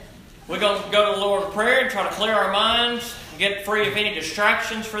We're going to go to the Lord in prayer and try to clear our minds, get free of any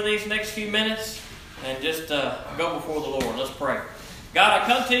distractions for these next few minutes, and just go before the Lord. Let's pray. God, I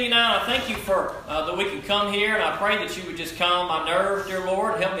come to you now, and I thank you for that we can come here, and I pray that you would just calm my nerves, dear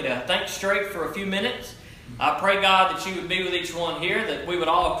Lord. Help me to think straight for a few minutes. I pray, God, that you would be with each one here, that we would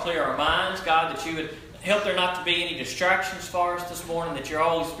all clear our minds, God, that you would help there not to be any distractions for us this morning, that your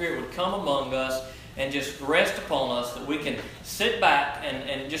Holy Spirit would come among us and just rest upon us, that we can sit back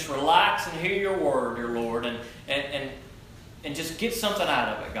and just relax and hear your word, dear Lord, and just get something out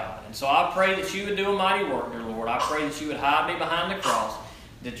of it, God. And so I pray that you would do a mighty work, dear Lord. I pray that you would hide me behind the cross,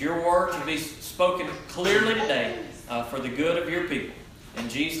 that your words would be spoken clearly today for the good of your people. In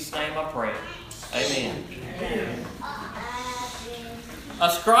Jesus' name I pray. Amen. Amen.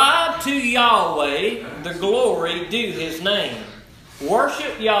 Ascribe to Yahweh the glory due his name.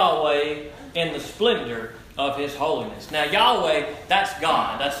 Worship Yahweh in the splendor of his holiness. Now Yahweh, that's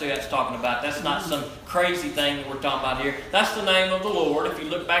God. That's who that's talking about. That's not some crazy thing that we're talking about here. That's the name of the Lord. If you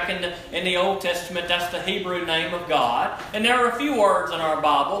look back in the Old Testament, that's the Hebrew name of God. And there are a few words in our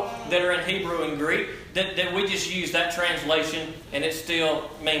Bible that are in Hebrew and Greek that we just use that translation and it still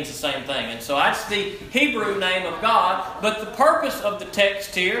means the same thing. And so that's the Hebrew name of God. But the purpose of the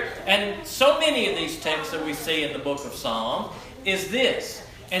text here, and so many of these texts that we see in the book of Psalms, is this.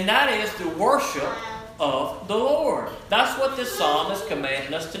 And that is the worship of the Lord. That's what this psalm is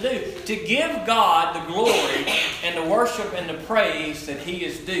commanding us to do. To give God the glory and the worship and the praise that he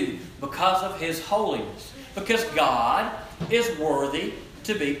is due because of his holiness. Because God is worthy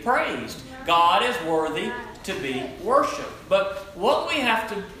to be praised. God is worthy to be worshipped. But what we have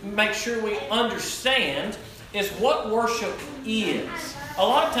to make sure we understand is what worship is. A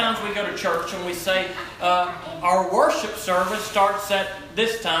lot of times we go to church and we say our worship service starts at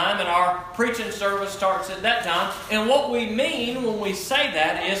this time and our preaching service starts at that time. And what we mean when we say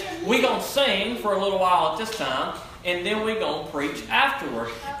that is we're going to sing for a little while at this time and then we're going to preach afterward.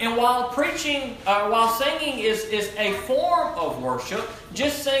 And while singing is a form of worship,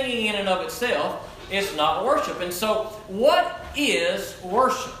 just singing in and of itself is not worship. And so what is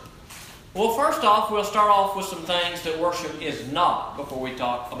worship? Well, first off, we'll start off with some things that worship is not before we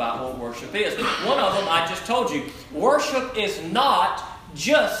talk about what worship is. One of them I just told you. Worship is not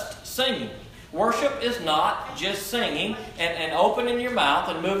just singing. Worship is not just singing and opening your mouth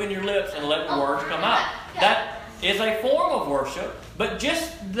and moving your lips and letting words come out. That is a form of worship, but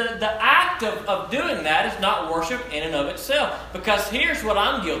just the act of doing that is not worship in and of itself. Because here's what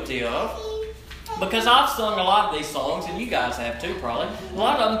I'm guilty of. Because I've sung a lot of these songs, and you guys have too probably, a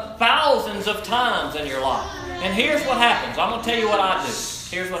lot of them thousands of times in your life. And here's what happens. I'm going to tell you what I do.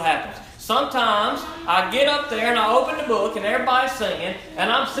 Here's what happens. Sometimes I get up there and I open the book and everybody's singing,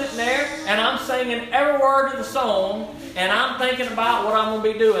 and I'm sitting there and I'm singing every word of the song, and I'm thinking about what I'm going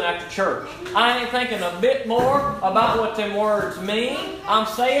to be doing after church. I ain't thinking a bit more about what them words mean. I'm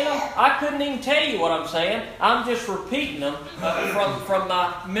saying them. I couldn't even tell you what I'm saying. I'm just repeating them from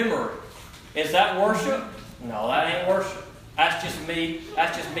my memory. Is that worship? No, that ain't worship. That's just me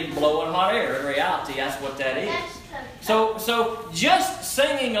blowing hot air. In reality, that's what that is. So just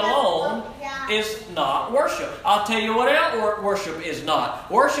singing alone is not worship. I'll tell you what else worship is not.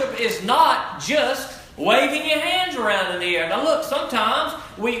 Worship is not just waving your hands around in the air. Now look, sometimes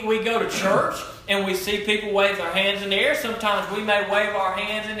we go to church and we see people wave their hands in the air. Sometimes we may wave our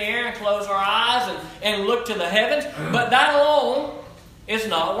hands in the air and close our eyes and look to the heavens. But that alone is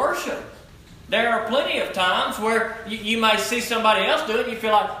not worship. There are plenty of times where you may see somebody else do it and you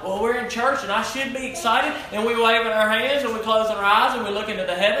feel like, well, we're in church and I should be excited, and we wave our hands and we close our eyes and we look into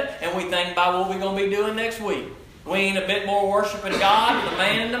the heaven and we think about what we're going to be doing next week. We ain't a bit more worshiping God than the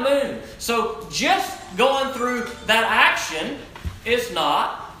man in the moon. So just going through that action is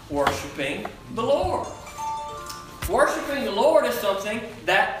not worshiping the Lord. Worshiping the Lord is something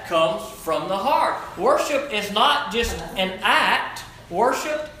that comes from the heart. Worship is not just an act.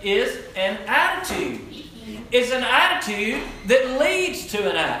 Worship is an attitude. It's an attitude that leads to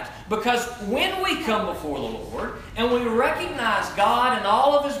an act. Because when we come before the Lord and we recognize God in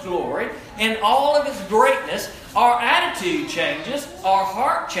all of His glory and all of His greatness, our attitude changes, our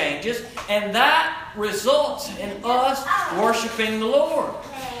heart changes, and that results in us worshiping the Lord.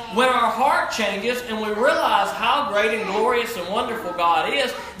 When our heart changes and we realize how great and glorious and wonderful God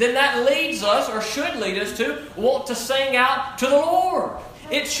is, then that leads us, or should lead us to, want to sing out to the Lord.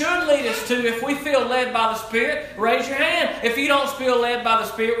 it should lead us to, if we feel led by the Spirit, raise your hand. If you don't feel led by the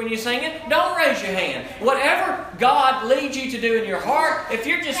Spirit when you're singing, don't raise your hand. Whatever God leads you to do in your heart, if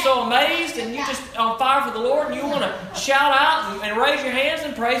you're just so amazed and you're just on fire for the Lord and you want to shout out and raise your hands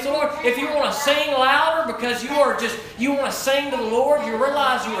and praise the Lord, if you want to sing louder because you want to sing to the Lord, you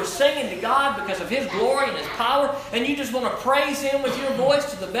realize you are singing to God because of His glory and His power, and you just want to praise Him with your voice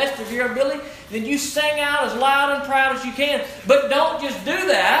to the best of your ability, then you sing out as loud and proud as you can. But don't just do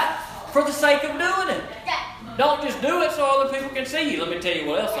that for the sake of doing it. Don't just do it so other people can see you. Let me tell you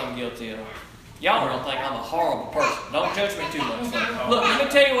what else I'm guilty of. Y'all don't think I'm a horrible person. Don't judge me too much. Look, let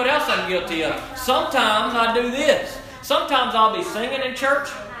me tell you what else I'm guilty of. Sometimes I do this. Sometimes I'll be singing in church,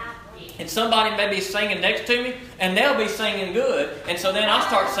 and somebody may be singing next to me, and they'll be singing good, and so then I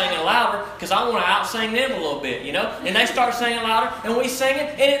start singing louder because I want to out-sing them a little bit, you know? And they start singing louder, and we sing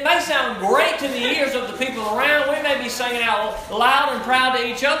it, and it may sound great to the ears of the people around. We may be singing out loud and proud to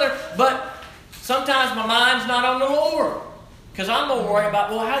each other, but sometimes my mind's not on the Lord. Because I'm going to worry about,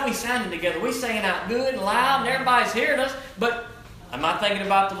 well, how are we sounding together? We singing out good and loud and everybody's hearing us. But am I thinking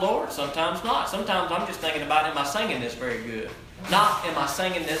about the Lord? Sometimes not. Sometimes I'm just thinking about, am I singing this very good? Not, am I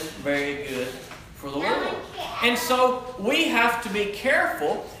singing this very good for the Lord? And so we have to be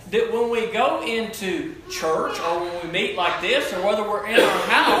careful that when we go into church or when we meet like this or whether we're in our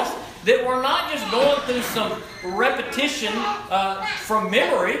house, that we're not just going through some repetition from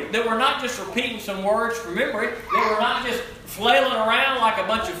memory, that we're not just repeating some words from memory, that we're not just flailing around like a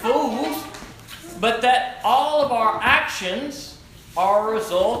bunch of fools, but that all of our actions are a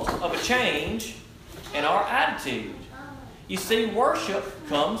result of a change in our attitude. You see, worship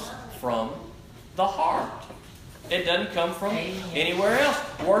comes from the heart. It doesn't come from anywhere else.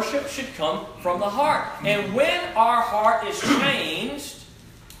 Worship should come from the heart. And when our heart is changed,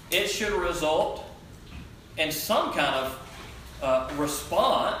 it should result in some kind of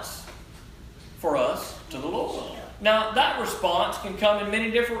response for us to the Lord. Now, that response can come in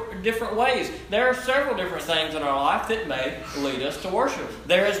many different ways. There are several different things in our life that may lead us to worship.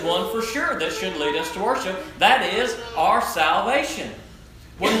 There is one for sure that should lead us to worship. That is our salvation.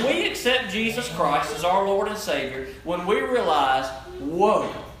 When we accept Jesus Christ as our Lord and Savior, when we realize,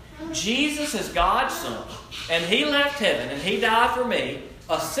 whoa, Jesus is God's Son, and He left heaven, and He died for me,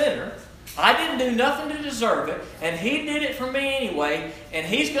 a sinner. I didn't do nothing to deserve it, and He did it for me anyway, and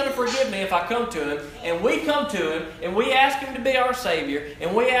He's going to forgive me if I come to Him. And we come to Him, and we ask Him to be our Savior,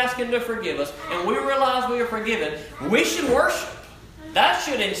 and we ask Him to forgive us, and we realize we are forgiven. We should worship. That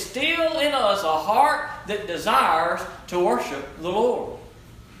should instill in us a heart that desires to worship the Lord.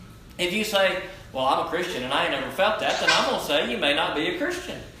 If you say, well, I'm a Christian, and I ain't never felt that, then I'm going to say you may not be a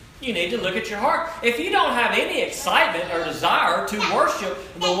Christian. You need to look at your heart. If you don't have any excitement or desire to worship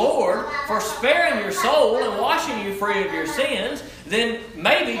the Lord for sparing your soul and washing you free of your sins, then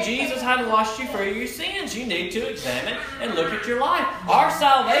maybe Jesus hadn't washed you free of your sins. You need to examine and look at your life. Our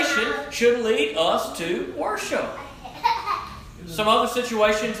salvation should lead us to worship. Some other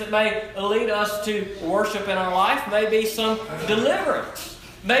situations that may lead us to worship in our life may be some deliverance.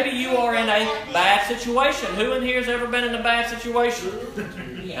 Maybe you are in a bad situation. Who in here has ever been in a bad situation?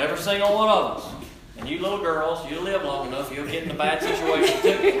 Every single one of us. And you little girls, you live long enough, you'll get in a bad situation too.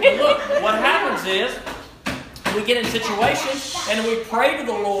 And look, what happens is, we get in situations and we pray to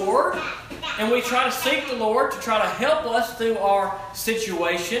the Lord and we try to seek the Lord to try to help us through our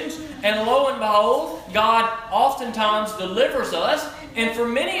situations. And lo and behold, God oftentimes delivers us. And for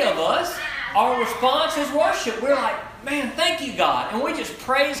many of us, our response is worship. We're like, man, thank you, God. And we just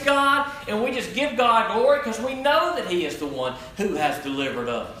praise God and we just give God glory because we know that He is the one who has delivered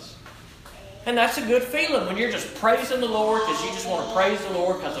us. And that's a good feeling when you're just praising the Lord because you just want to praise the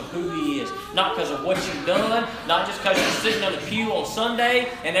Lord because of who He is. Not because of what you've done, not just because you're sitting on the pew on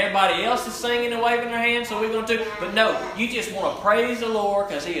Sunday and everybody else is singing and waving their hands, so we're going to. But no, you just want to praise the Lord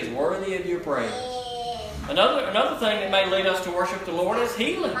because He is worthy of your praise. Another thing that may lead us to worship the Lord is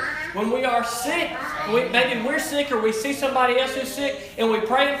healing. When we are sick, maybe we're sick or we see somebody else who's sick and we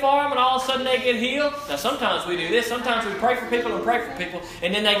pray for them and all of a sudden they get healed. Now sometimes we do this. Sometimes we pray for people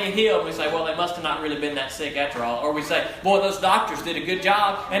and then they get healed. And we say, well, they must have not really been that sick after all. Or we say, boy, those doctors did a good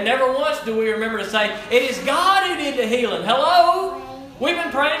job. And never once do we remember to say, it is God who did the healing. Hello? We've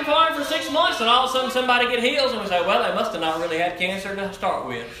been praying for him for 6 months and all of a sudden somebody get healed and we say, well, they must have not really had cancer to start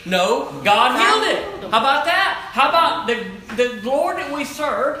with. No, God healed it. How about that? How about the Lord that we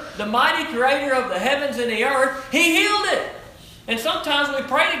serve, the mighty creator of the heavens and the earth, He healed it. And sometimes we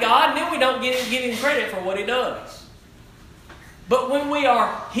pray to God and then we don't give Him credit for what He does. But when we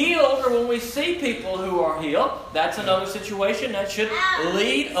are healed or when we see people who are healed, that's another situation that should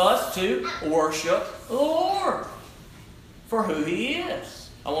lead us to worship the Lord for who He is.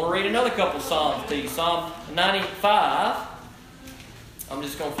 I want to read another couple Psalms to you. Psalm 95. I'm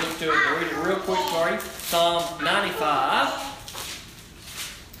just going to flip to it and read it real quick for you. Psalm 95,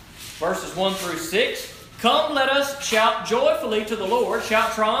 verses 1 through 6. Come, let us shout joyfully to the Lord,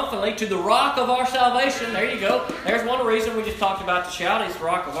 shout triumphantly to the rock of our salvation. There you go. There's one reason we just talked about the shout. He's the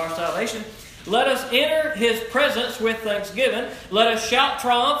rock of our salvation. Let us enter His presence with thanksgiving. Let us shout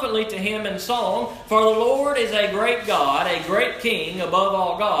triumphantly to Him in song. For the Lord is a great God, a great King above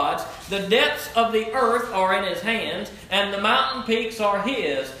all gods. The depths of the earth are in His hands, and the mountain peaks are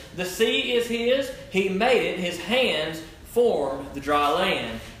His. The sea is His. He made it. His hands formed the dry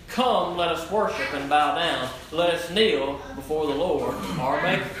land. Come, let us worship and bow down. Let us kneel before the Lord, our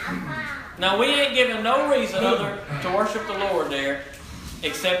Maker. Now, we ain't given no reason other to worship the Lord there,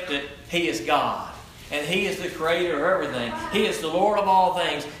 except that He is God. And He is the creator of everything. He is the Lord of all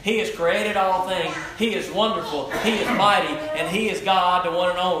things. He has created all things. He is wonderful. He is mighty. And He is God, the one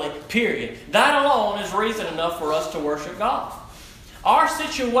and only, period. That alone is reason enough for us to worship God. Our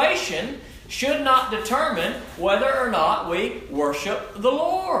situation should not determine whether or not we worship the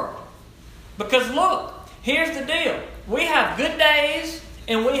Lord. Because look, here's the deal. We have good days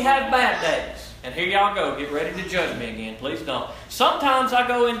and we have bad days. And here y'all go. Get ready to judge me again. Please don't. Sometimes I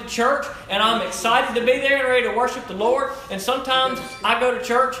go into church and I'm excited to be there and ready to worship the Lord. And sometimes I go to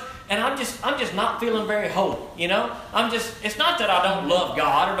church and I'm just not feeling very holy. You know? It's not that I don't love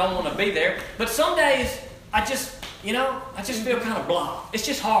God or don't want to be there. But some days I just feel kind of blah. It's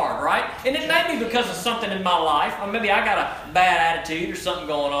just hard, right? And it may be because of something in my life. Or maybe I got a bad attitude or something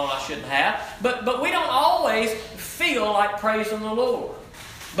going on I shouldn't have. But we don't always feel like praising the Lord.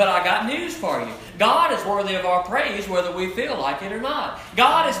 But I got news for you. God is worthy of our praise whether we feel like it or not.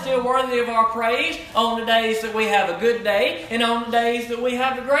 God is still worthy of our praise on the days that we have a good day and on the days that we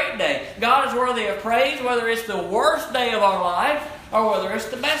have a great day. God is worthy of praise whether it's the worst day of our life or whether it's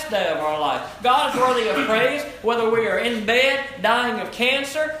the best day of our life. God is worthy of praise whether we are in bed dying of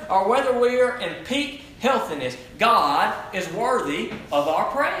cancer or whether we are in peak healthiness. God is worthy of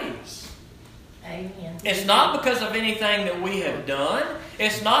our praise. Amen. It's not because of anything that we have done.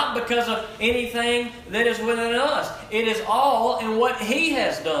 It's not because of anything that is within us. It is all in what He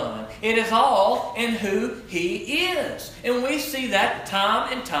has done. It is all in who He is. And we see that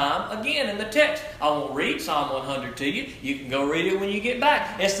time and time again in the text. I won't read Psalm 100 to you. You can go read it when you get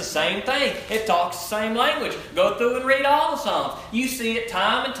back. It's the same thing. It talks the same language. Go through and read all the Psalms. You see it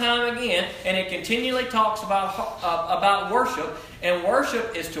time and time again, and it continually talks about worship. And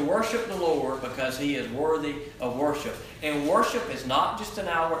worship is to worship the Lord because He is worthy of worship. And worship is not just an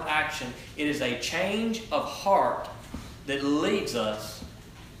outward action. It is a change of heart that leads us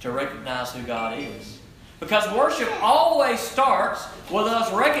to recognize who God is. Because worship always starts with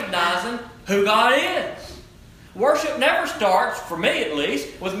us recognizing who God is. Worship never starts, for me at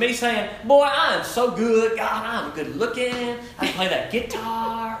least, with me saying, boy, I am so good. God, I'm good looking. I can play that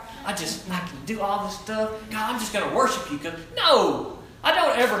guitar. I can do all this stuff. God, I'm just going to worship you. No, I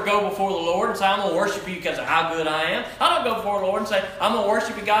don't ever go before the Lord and say, I'm going to worship you because of how good I am. I don't go before the Lord and say, I'm going to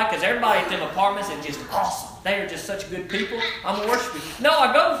worship you, God, because everybody at them apartments is just awesome. They are just such good people. I'm going to worship you. No,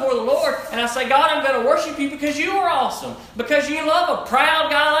 I go before the Lord and I say, God, I'm going to worship you because you are awesome. Because you love a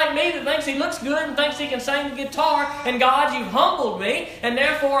proud guy like me that thinks he looks good and thinks he can sing the guitar. And God, you've humbled me, and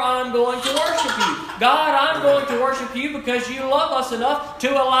therefore I'm going to worship you. God, I'm going to worship you because you love us enough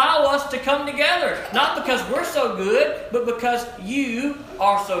to allow us to come together. Not because we're so good, but because you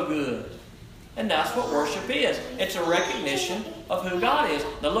are so good. And that's what worship is. It's a recognition of who God is.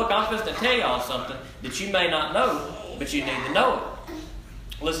 Now look, I'm supposed to tell y'all something that you may not know, but you need to know it.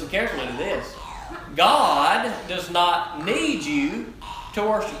 Listen carefully to this. God does not need you to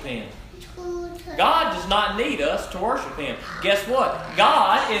worship Him. God does not need us to worship Him. Guess what?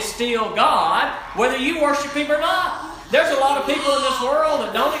 God is still God whether you worship Him or not. There's a lot of people in this world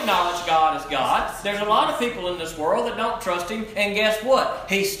that don't acknowledge God as God. There's a lot of people in this world that don't trust Him. And guess what?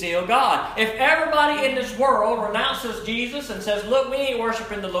 He's still God. If everybody in this world renounces Jesus and says, look, we ain't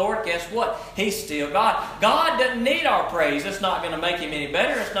worshiping the Lord, guess what? He's still God. God doesn't need our praise. It's not going to make Him any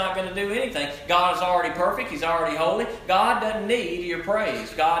better. It's not going to do anything. God is already perfect. He's already holy. God doesn't need your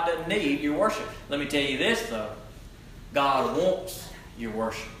praise. God doesn't need your worship. Let me tell you this, though. God wants your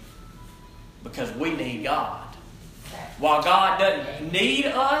worship because we need God. While God doesn't need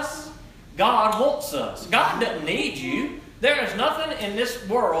us, God wants us. God doesn't need you. There is nothing in this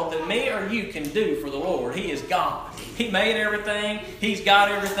world that me or you can do for the Lord. He is God. He made everything. He's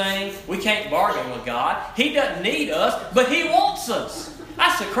got everything. We can't bargain with God. He doesn't need us, but He wants us.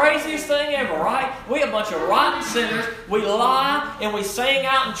 That's the craziest thing ever, right? We a bunch of rotten sinners. We lie and we sing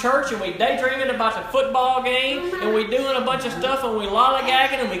out in church and we daydreaming about the football game and we doing a bunch of stuff and we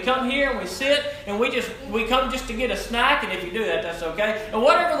lollygagging and we come here and we sit and we come just to get a snack, and if you do that, that's okay. And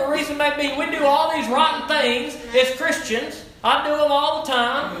whatever the reason may be, we do all these rotten things as Christians. I do them all the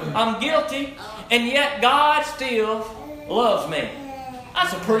time. I'm guilty. And yet God still loves me.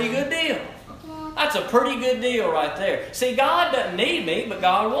 That's a pretty good deal. That's a pretty good deal right there. See, God doesn't need me, but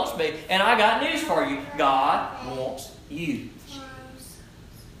God wants me. And I got news for you. God wants you.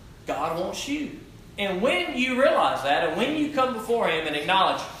 God wants you. And when you realize that, and when you come before Him and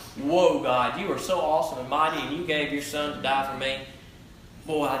acknowledge, whoa, God, you are so awesome and mighty, and you gave your Son to die for me,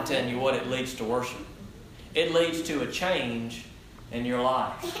 boy, I'm telling you what, it leads to worship. It leads to a change in your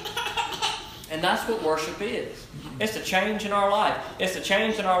life. And that's what worship is. It's a change in our life. It's a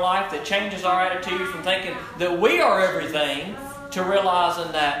change in our life that changes our attitude from thinking that we are everything to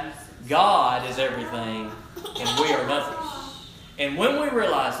realizing that God is everything and we are nothing. And when we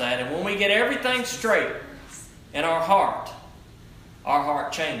realize that, and when we get everything straight in our heart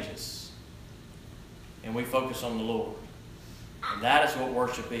changes. And we focus on the Lord. And that is what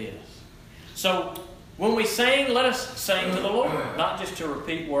worship is. So, when we sing, let us sing to the Lord, not just to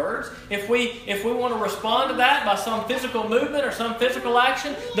repeat words. If we want to respond to that by some physical movement or some physical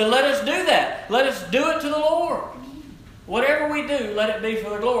action, then let us do that. Let us do it to the Lord. Whatever we do, let it be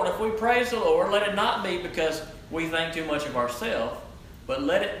for the Lord. If we praise the Lord, let it not be because we think too much of ourselves, but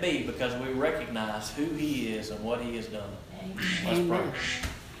let it be because we recognize who He is and what He has done. Let's pray.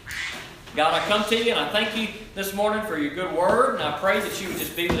 God, I come to you and I thank you this morning for your good word, and I pray that you would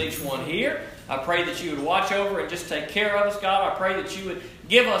just be with each one here. I pray that you would watch over and just take care of us, God. I pray that you would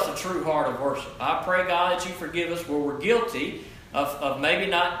give us a true heart of worship. I pray, God, that you forgive us where we're guilty of maybe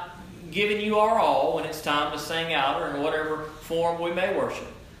not giving you our all when it's time to sing out or in whatever form we may worship.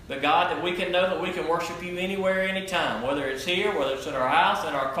 But God, that we can know that we can worship you anywhere, anytime, whether it's here, whether it's in our house,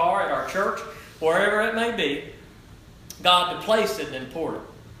 in our car, at our church, wherever it may be. God, the place isn't important,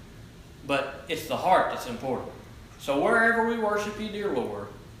 but it's the heart that's important. So wherever we worship you, dear Lord,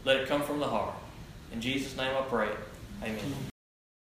 let it come from the heart. In Jesus' name I pray. Amen.